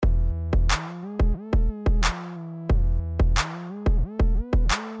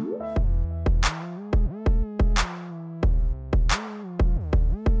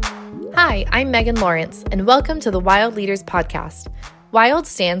Hi, I'm Megan Lawrence, and welcome to the Wild Leaders Podcast. WILD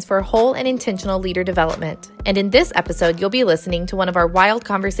stands for Whole and Intentional Leader Development, and in this episode, you'll be listening to one of our WILD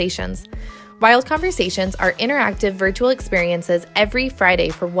Conversations. WILD Conversations are interactive virtual experiences every Friday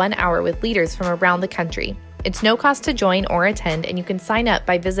for 1 hour with leaders from around the country. It's no cost to join or attend, and you can sign up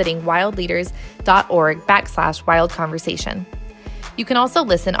by visiting wildleaders.org/wildconversation. You can also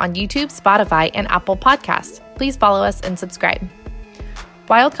listen on YouTube, Spotify, and Apple Podcasts. Please follow us and subscribe.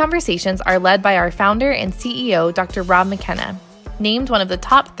 WILD Conversations are led by our founder and CEO, Dr. Rob McKenna. Named one of the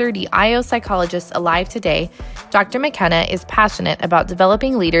top 30 IO psychologists alive today, Dr. McKenna is passionate about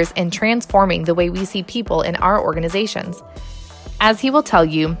developing leaders and transforming the way we see people in our organizations. As he will tell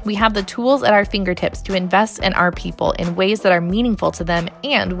you, we have the tools at our fingertips to invest in our people in ways that are meaningful to them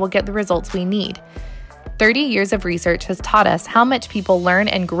and will get the results we need. 30 years of research has taught us how much people learn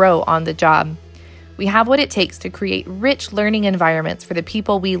and grow on the job. We have what it takes to create rich learning environments for the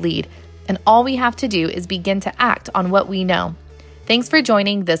people we lead, and all we have to do is begin to act on what we know. Thanks for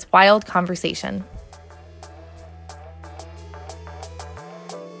joining this WILD conversation.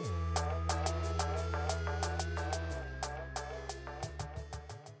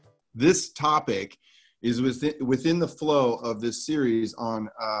 This topic is within the flow of this series on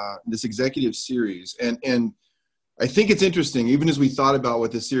this executive series. And I think it's interesting, even as we thought about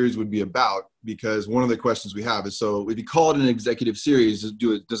what this series would be about, because one of the questions we have is, so if you call it an executive series,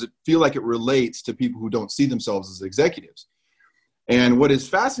 does it feel like it relates to people who don't see themselves as executives? And what is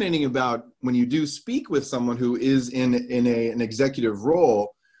fascinating about when you do speak with someone who is in an executive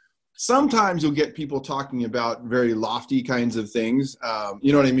role, sometimes you'll get people talking about very lofty kinds of things,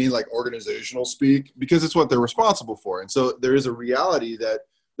 you know what I mean, like organizational speak, because it's what they're responsible for. And so there is a reality that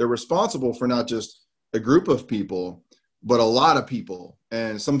they're responsible for not just a group of people, but a lot of people,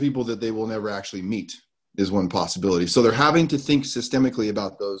 and some people that they will never actually meet is one possibility. So they're having to think systemically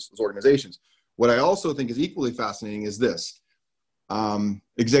about those organizations. What I also think is equally fascinating is this.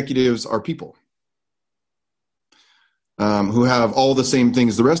 Executives are people who have all the same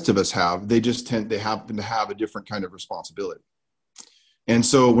things the rest of us have. They happen to have a different kind of responsibility. And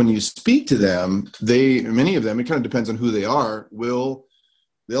so when you speak to them, many of them, it kind of depends on who they are,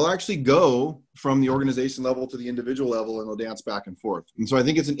 they'll actually go from the organization level to the individual level, and they'll dance back and forth. And so I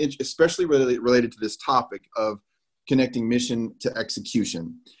think it's especially related to this topic of connecting mission to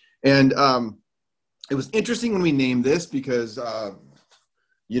execution. And it was interesting when we named this because, I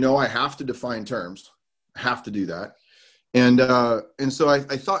have to define terms. I have to do that. And so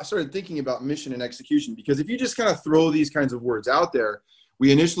I started thinking about mission and execution, because if you just kind of throw these kinds of words out there,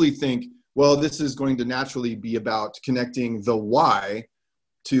 we initially think, well, this is going to naturally be about connecting the why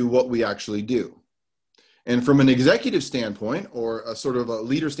to what we actually do. And from an executive standpoint, or a sort of a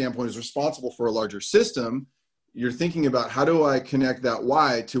leader standpoint who's responsible for a larger system, you're thinking about, how do I connect that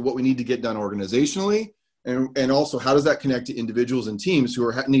why to what we need to get done organizationally? And also, how does that connect to individuals and teams who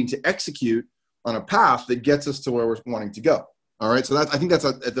are needing to execute on a path that gets us to where we're wanting to go? All right. So I think that's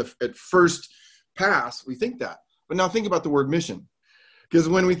at first pass, we think that. But now think about the word mission. Because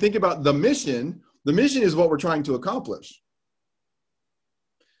when we think about the mission is what we're trying to accomplish.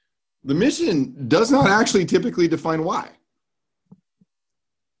 The mission does not actually typically define why.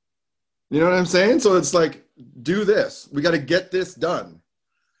 You know what I'm saying? So it's like, do this. We got to get this done.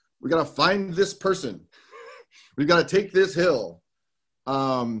 We got to find this person. We've got to take this hill.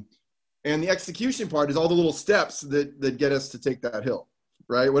 And the execution part is all the little steps that get us to take that hill,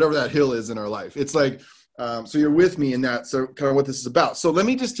 right? Whatever that hill is in our life. It's like, so you're with me in that. So kind of what this is about. So let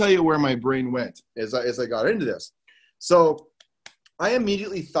me just tell you where my brain went as I got into this. So I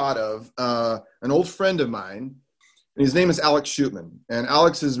immediately thought of an old friend of mine, and his name is Alex Shootman. And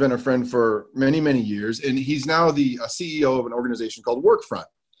Alex has been a friend for many, many years. And he's now the CEO of an organization called Workfront,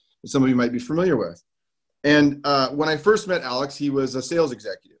 that some of you might be familiar with. And when I first met Alex, he was a sales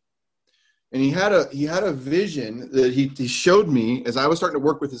executive. And he had a vision that he showed me as I was starting to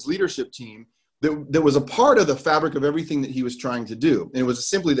work with his leadership team that was a part of the fabric of everything that he was trying to do. And it was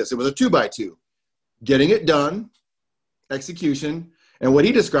simply this. It was a 2x2. Getting it done, execution, and what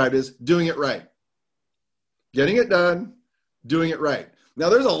he described as doing it right. Getting it done, doing it right. Now,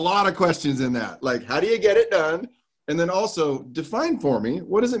 there's a lot of questions in that. Like, how do you get it done? And then also define for me,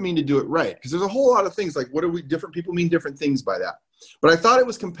 what does it mean to do it right? Because there's a whole lot of things like, different people mean different things by that. But I thought it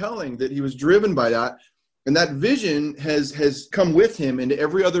was compelling that he was driven by that. And that vision has come with him into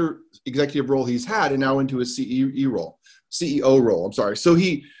every other executive role he's had, and now into his CEO role. So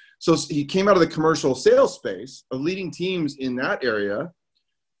he came out of the commercial sales space of leading teams in that area,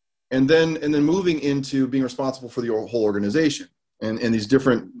 and then moving into being responsible for the whole organization and these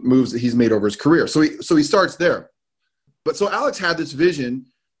different moves that he's made over his career. So he starts there. But so Alex had this vision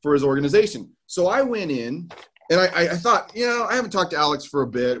for his organization. So I went in and I thought, I haven't talked to Alex for a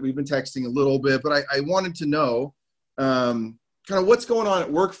bit. We've been texting a little bit, but I wanted to know kind of what's going on at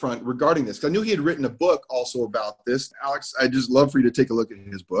Workfront regarding this. 'Cause I knew he had written a book also about this. Alex, I'd just love for you to take a look at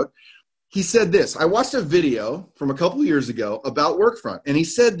his book. He said this. I watched a video from a couple of years ago about Workfront, and he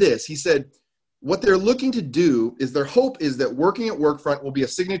said this. He said, what they're looking to do is their hope is that working at Workfront will be a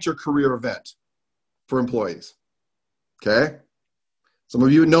signature career event for employees. Okay? Some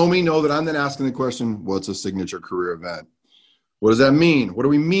of you who know me know that I'm then asking the question, what's a signature career event? What does that mean? What do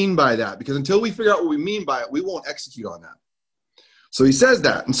we mean by that? Because until we figure out what we mean by it, we won't execute on that. So he says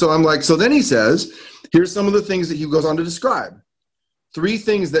that. And so I'm like, so then he says, here's some of the things that he goes on to describe. 3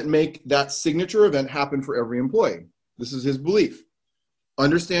 things that make that signature event happen for every employee. This is his belief.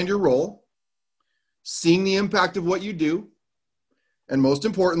 Understand your role, seeing the impact of what you do, and most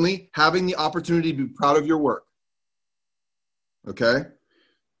importantly, having the opportunity to be proud of your work. Okay?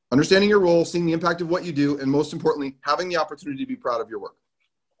 Understanding your role, seeing the impact of what you do, and most importantly, having the opportunity to be proud of your work.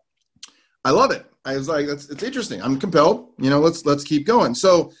 I love it. I was like, it's interesting. I'm compelled. Let's keep going.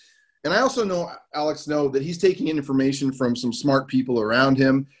 So, and I also know, Alex, that he's taking in information from some smart people around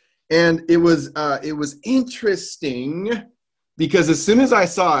him. And it was interesting because as soon as I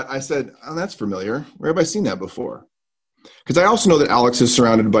saw it, I said, oh, that's familiar. Where have I seen that before? Because I also know that Alex is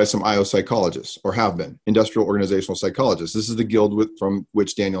surrounded by some IO psychologists, or have been, industrial organizational psychologists. This is the guild from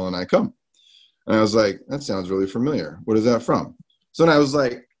which Daniel and I come. And I was like, that sounds really familiar. What is that from? So then I was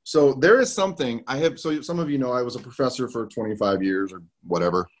like, so there is something so some of you know I was a professor for 25 years or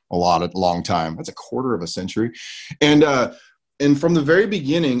whatever, a long time. That's a quarter of a century. And from the very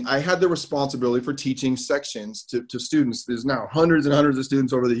beginning, I had the responsibility for teaching sections to students. There's now hundreds and hundreds of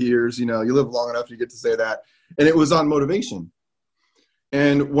students over the years. You live long enough, you get to say that. And it was on motivation.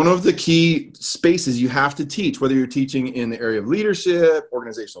 And one of the key spaces you have to teach, whether you're teaching in the area of leadership,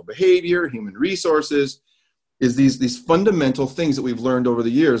 organizational behavior, human resources, is these fundamental things that we've learned over the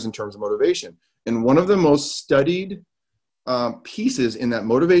years in terms of motivation. And one of the most studied pieces in that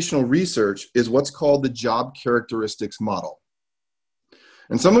motivational research is what's called the job characteristics model.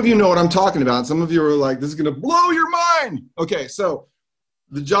 And some of you know what I'm talking about. Some of you are like, this is going to blow your mind. Okay, so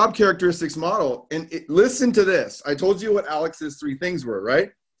the job characteristics model, and listen to this. I told you what Alex's 3 things were,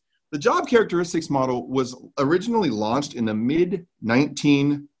 right? The job characteristics model was originally launched in the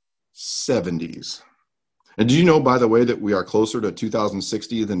mid-1970s. And did you know, by the way, that we are closer to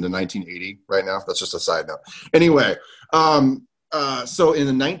 2060 than to 1980 right now? That's just a side note. Anyway, so in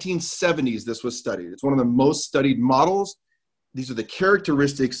the 1970s, this was studied. It's one of the most studied models. These are the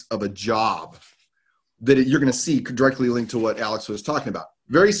characteristics of a job that you're going to see directly linked to what Alex was talking about.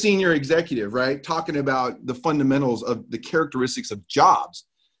 Very senior executive, right? Talking about the fundamentals of the characteristics of jobs.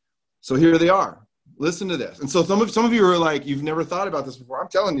 So here they are. Listen to this. And so some of you are like, you've never thought about this before. I'm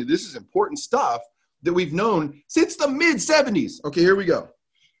telling you, this is important stuff that we've known since the mid-70s. Okay, here we go.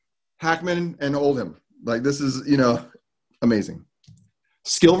 Hackman and Oldham. Like, this is, amazing.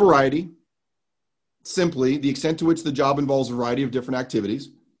 Skill variety. Simply, the extent to which the job involves a variety of different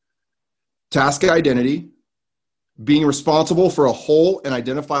activities. Task identity. Being responsible for a whole and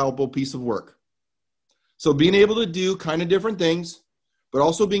identifiable piece of work. So being able to do kind of different things, but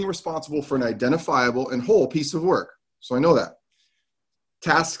also being responsible for an identifiable and whole piece of work. So I know that.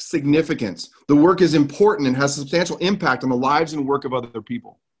 Task significance. The work is important and has substantial impact on the lives and work of other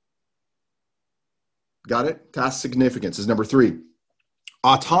people. Got it? Task significance is number 3.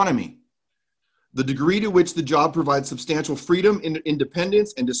 Autonomy. The degree to which the job provides substantial freedom,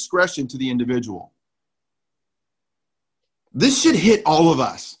 independence, and discretion to the individual. This should hit all of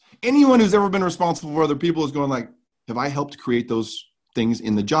us. Anyone who's ever been responsible for other people is going like, have I helped create those things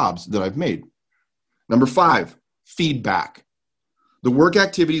in the jobs that I've made? Number 5, feedback. The work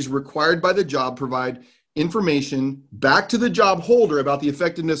activities required by the job provide information back to the job holder about the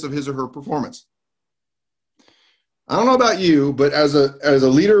effectiveness of his or her performance. I don't know about you, but as a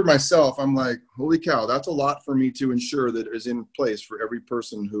leader myself, I'm like, holy cow, that's a lot for me to ensure that is in place for every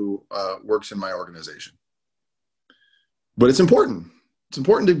person who works in my organization. But it's important. It's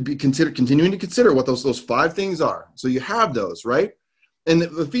important to be continuing to consider what those 5 things are. So you have those, right? And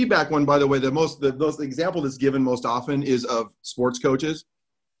the feedback one, by the way, the example that's given most often is of sports coaches,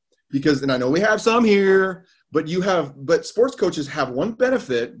 because, and I know we have some here, but sports coaches have one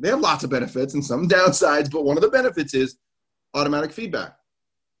benefit. They have lots of benefits and some downsides, but one of the benefits is automatic feedback.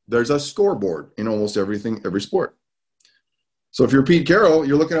 There's a scoreboard in almost every sport. So if you're Pete Carroll,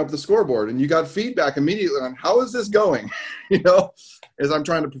 you're looking up the scoreboard and you got feedback immediately on how is this going, as I'm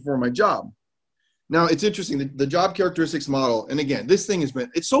trying to perform my job. Now, it's interesting, the job characteristics model, and again, this thing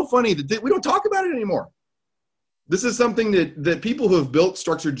it's so funny that we don't talk about it anymore. This is something that people who have built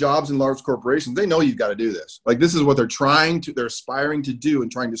structured jobs in large corporations, they know you've got to do this. Like, this is what they're aspiring to do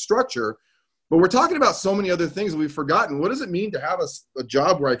and trying to structure. But we're talking about so many other things that we've forgotten. What does it mean to have a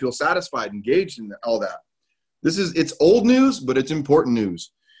job where I feel satisfied, engaged in all that? It's old news, but it's important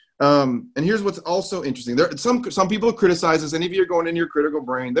news. And here's what's also interesting. There, some people criticize this. Any of you are going into your critical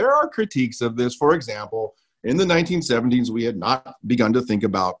brain, there are critiques of this. For example, in the 1970s, we had not begun to think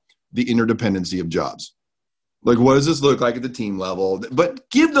about the interdependency of jobs. Like, what does this look like at the team level? But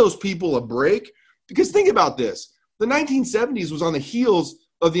give those people a break, because think about this. The 1970s was on the heels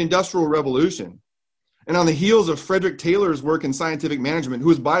of the Industrial Revolution and on the heels of Frederick Taylor's work in scientific management, who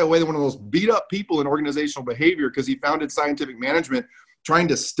was, by the way, one of the most beat up people in organizational behavior because he founded scientific management trying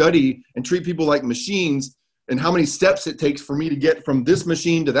to study and treat people like machines and how many steps it takes for me to get from this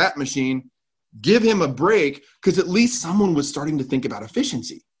machine to that machine. Give him a break, because at least someone was starting to think about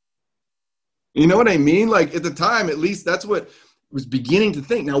efficiency. You know what I mean? Like, at the time, at least that's what was beginning to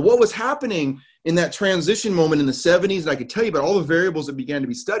think. Now, what was happening in that transition moment in the 70s, and I could tell you about all the variables that began to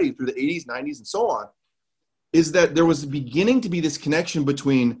be studied through the 80s, 90s, and so on, is that there was beginning to be this connection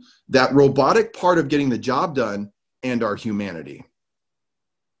between that robotic part of getting the job done and our humanity.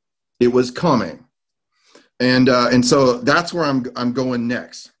 It was coming. And so that's where I'm going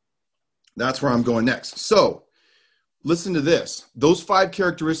next. That's where I'm going next. So listen to this. Those 5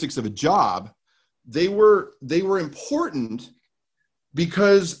 characteristics of a job, they were important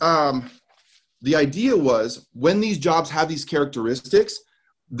because the idea was, when these jobs have these characteristics,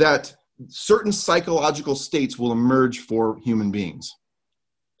 that certain psychological states will emerge for human beings.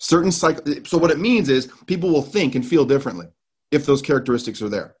 So what it means is people will think and feel differently if those characteristics are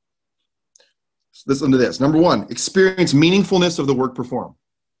there. So listen to this. Number 1, experience meaningfulness of the work performed.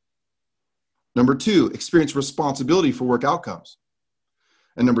 Number 2, experience responsibility for work outcomes.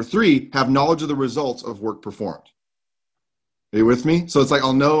 And number 3, have knowledge of the results of work performed. Are you with me? So it's like,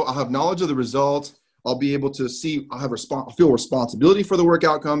 I'll have knowledge of the results. I'll be able to see, I'll feel responsibility for the work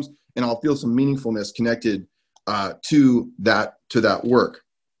outcomes, and I'll feel some meaningfulness connected to that work.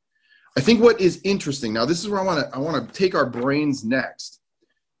 I think what is interesting, now this is where I want to take our brains next,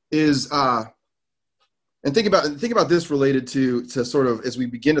 is and think about this related to sort of, as we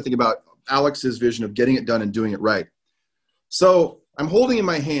begin to think about Alex's vision of getting it done and doing it right. So I'm holding in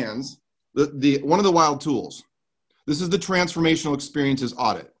my hands one of the wild tools. This is the Transformational Experiences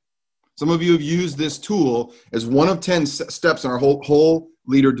Audit. Some of you have used this tool as one of 10 steps in our whole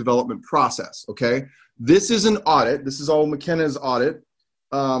leader development process, okay? This is an audit. This is all McKenna's audit.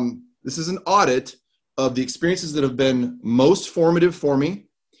 This is an audit of the experiences that have been most formative for me,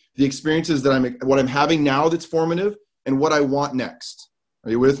 the experiences that what I'm having now that's formative, and what I want next. Are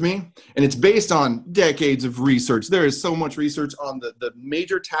you with me? And it's based on decades of research. There is so much research on the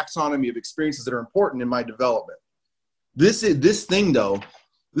major taxonomy of experiences that are important in my development. This thing, though,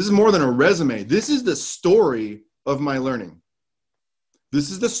 this is more than a resume. This is the story of my learning. This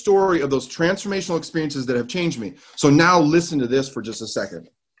is the story of those transformational experiences that have changed me. So now listen to this for just a second.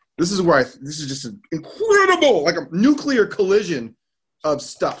 This is just an incredible, like a nuclear collision of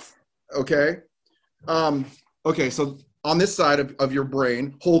stuff, okay? Okay, so on this side of your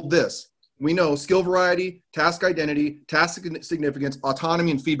brain, hold this. We know skill variety, task identity, task significance,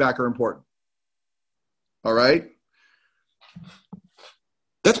 autonomy, and feedback are important. All right?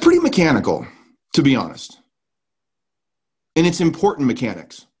 That's pretty mechanical, to be honest. And it's important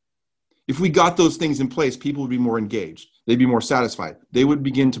mechanics. If we got those things in place, people would be more engaged. They'd be more satisfied. They would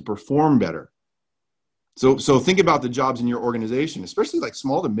begin to perform better. So think about the jobs in your organization, especially like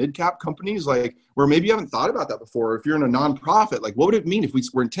small to mid-cap companies, like where maybe you haven't thought about that before. If you're in a nonprofit, like what would it mean if we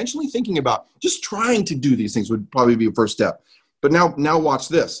were intentionally thinking about just trying to do these things would probably be a first step. But now watch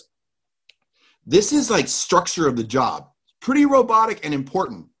this. This is like structure of the job. Pretty robotic and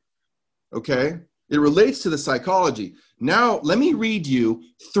important, okay? It relates to the psychology. Now, let me read you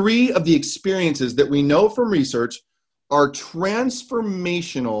 3 of the experiences that we know from research are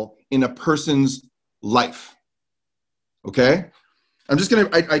transformational in a person's life, okay? I just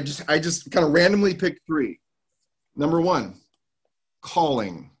kind of randomly picked 3. Number 1,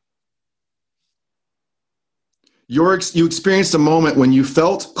 calling. You experienced a moment when you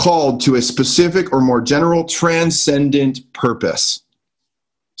felt called to a specific or more general transcendent purpose,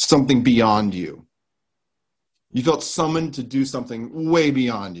 something beyond you. You felt summoned to do something way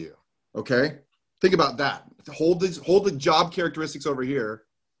beyond you, okay? Think about that. Hold the job characteristics over here.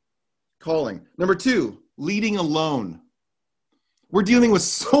 Calling. Number 2, leading alone. We're dealing with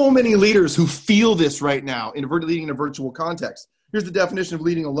so many leaders who feel this right now in leading in a virtual context. Here's the definition of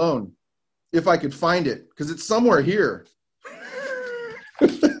leading alone, if I could find it, because it's somewhere here.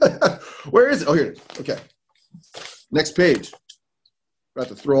 Where is it? Oh, here it is. Okay. Next page. About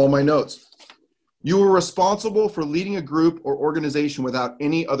to throw all my notes. You were responsible for leading a group or organization without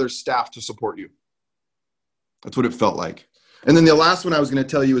any other staff to support you. That's what it felt like. And then the last one I was going to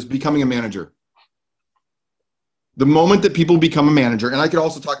tell you is becoming a manager. The moment that people become a manager, and I could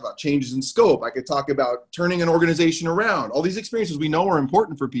also talk about changes in scope. I could talk about turning an organization around. All these experiences we know are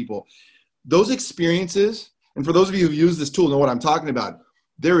important for people. Those experiences, and for those of you who use this tool know what I'm talking about,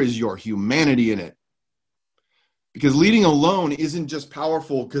 there is your humanity in it. Because leading alone isn't just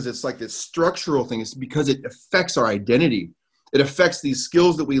powerful because it's like this structural thing. It's because it affects our identity. It affects these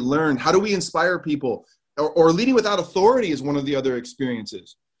skills that we learn. How do we inspire people? Or leading without authority is one of the other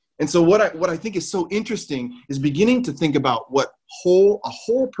experiences. And so what I think is so interesting is beginning to think about a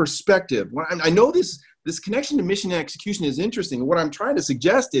whole perspective. I know this connection to mission and execution is interesting. What I'm trying to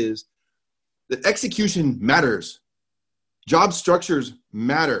suggest is that execution matters. Job structures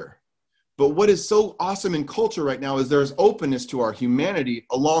matter. But what is so awesome in culture right now is there's openness to our humanity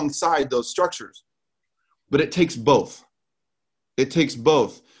alongside those structures. But it takes both. It takes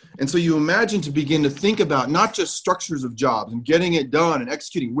both. And so you imagine to begin to think about not just structures of jobs and getting it done and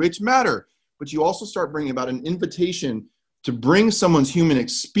executing, which matter, but you also start bringing about an invitation to bring someone's human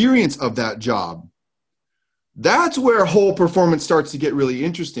experience of that job. That's where whole performance starts to get really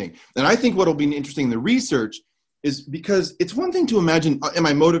interesting. And I think what will be interesting in the research is because it's one thing to imagine, am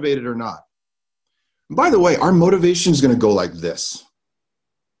I motivated or not? And by the way, our motivation is going to go like this.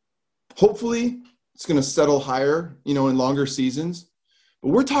 Hopefully, it's going to settle higher, in longer seasons. But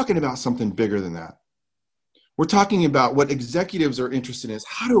we're talking about something bigger than that. We're talking about what executives are interested in is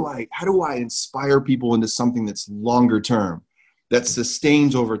how do I inspire people into something that's longer term, that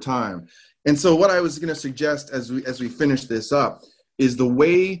sustains over time. And so what I was going to suggest as we finish this up is the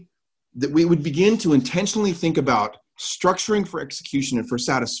way that we would begin to intentionally think about structuring for execution and for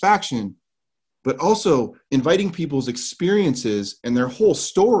satisfaction, but also inviting people's experiences and their whole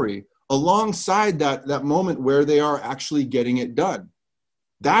story alongside that moment where they are actually getting it done.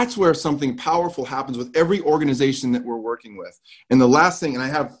 That's where something powerful happens with every organization that we're working with. And the last thing, and I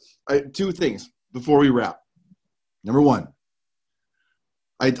have two things before we wrap. Number one,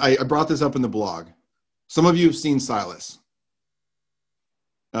 I brought this up in the blog. Some of you have seen Silas.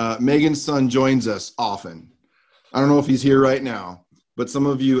 Megan's son joins us often. I don't know if he's here right now, but some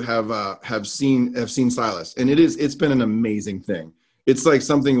of you have seen Silas, and it's been an amazing thing. It's like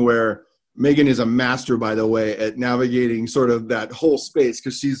something where Megan is a master, by the way, at navigating sort of that whole space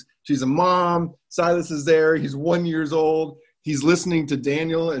because she's a mom. Silas is there. He's 1 year old. He's listening to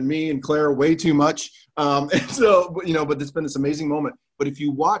Daniel and me and Claire way too much. But it's been this amazing moment. But if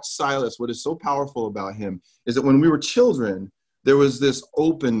you watch Silas, what is so powerful about him is that when we were children, there was this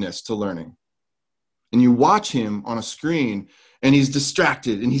openness to learning. And you watch him on a screen and he's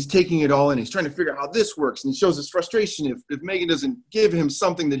distracted and he's taking it all in. He's trying to figure out how this works. And he shows his frustration if Megan doesn't give him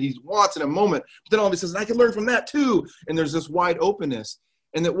something that he wants in a moment. But then all of a sudden, I can learn from that too. And there's this wide openness.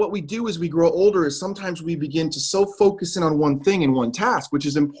 And that what we do as we grow older is sometimes we begin to so focus in on one thing and one task, which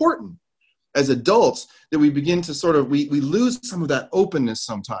is important as adults, that we begin to sort of, we lose some of that openness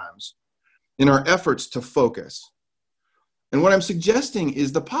sometimes in our efforts to focus. And what I'm suggesting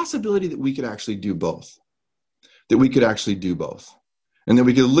is the possibility that we could actually do both. And that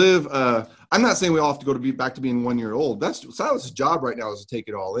we could live, I'm not saying we all have to go back to being 1 year old. That's Silas's job right now is to take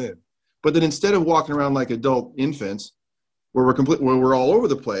it all in. But that instead of walking around like adult infants, where we're all over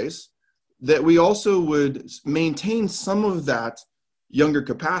the place, that we also would maintain some of that younger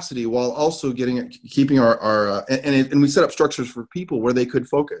capacity while also keeping our and we set up structures for people where they could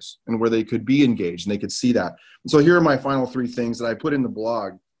focus and where they could be engaged and they could see that. And so here are my final three things that I put in the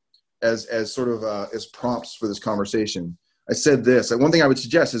blog as sort of as prompts for this conversation. I said this. One thing I would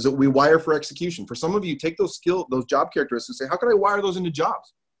suggest is that we wire for execution. For some of you, take those job characteristics and say, how can I wire those into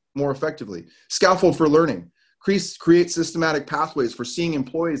jobs more effectively? Scaffold for learning. Create systematic pathways for seeing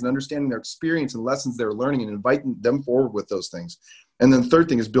employees and understanding their experience and lessons they're learning and inviting them forward with those things. And then third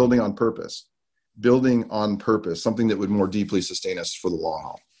thing is building on purpose, something that would more deeply sustain us for the long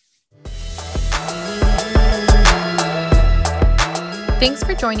haul. Thanks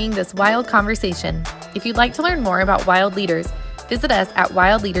for joining this wild conversation. If you'd like to learn more about Wild Leaders, visit us at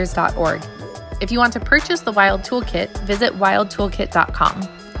wildleaders.org. If you want to purchase the Wild Toolkit, visit wildtoolkit.com.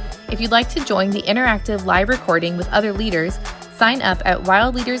 If you'd like to join the interactive live recording with other leaders, sign up at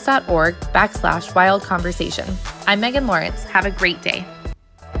wildleaders.org/wild conversation. I'm Megan Lawrence. Have a great day.